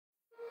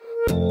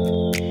I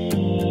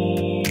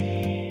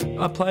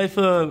played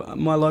for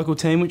my local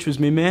team, which was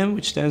MIMAM,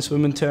 which stands for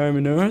Mintara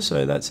Manura,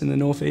 so that's in the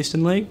North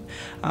Eastern League.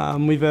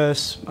 We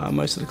verse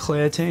most of the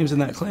Clare teams in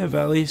that Clare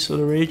Valley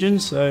sort of region,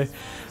 so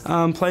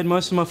played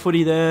most of my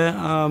footy there.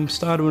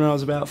 Started when I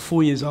was about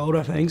 4 years old,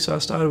 I think, so I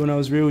started when I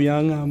was real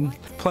young.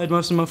 Played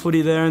most of my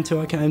footy there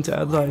until I came to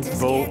Adelaide.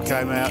 Ball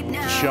came out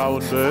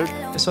Schoenberg.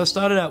 So I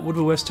started at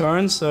Woodville West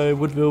Torrens, so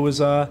Woodville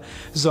was a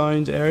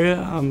zoned area,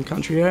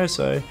 country area,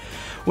 so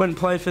went and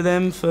played for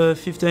them for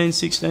 15s,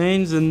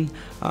 16s, and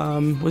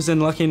was then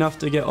lucky enough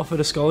to get offered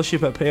a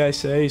scholarship at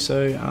PAC.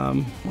 So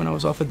when I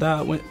was offered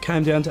that,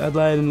 came down to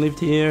Adelaide and lived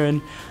here, and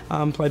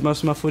played most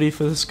of my footy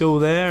for the school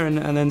there, and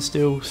then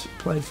still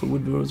played for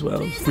Woodville as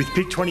well. With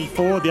pick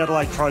 24, the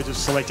Adelaide Crows have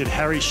selected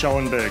Harry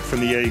Schoenberg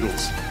from the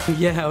Eagles.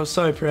 Yeah, I was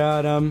so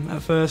proud.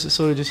 At first it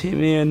sort of just hit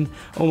me, and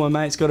all my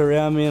mates got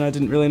around me, and I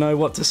didn't really know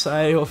what to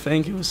say or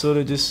think. It was sort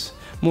of just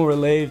more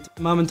relieved.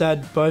 Mum and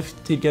Dad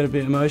both did get a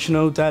bit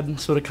emotional. Dad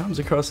sort of comes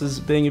across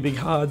as being a big,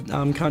 hard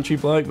country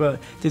bloke, but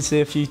did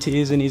see a few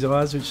tears in his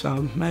eyes, which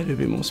made it a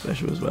bit more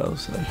special as well.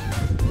 So.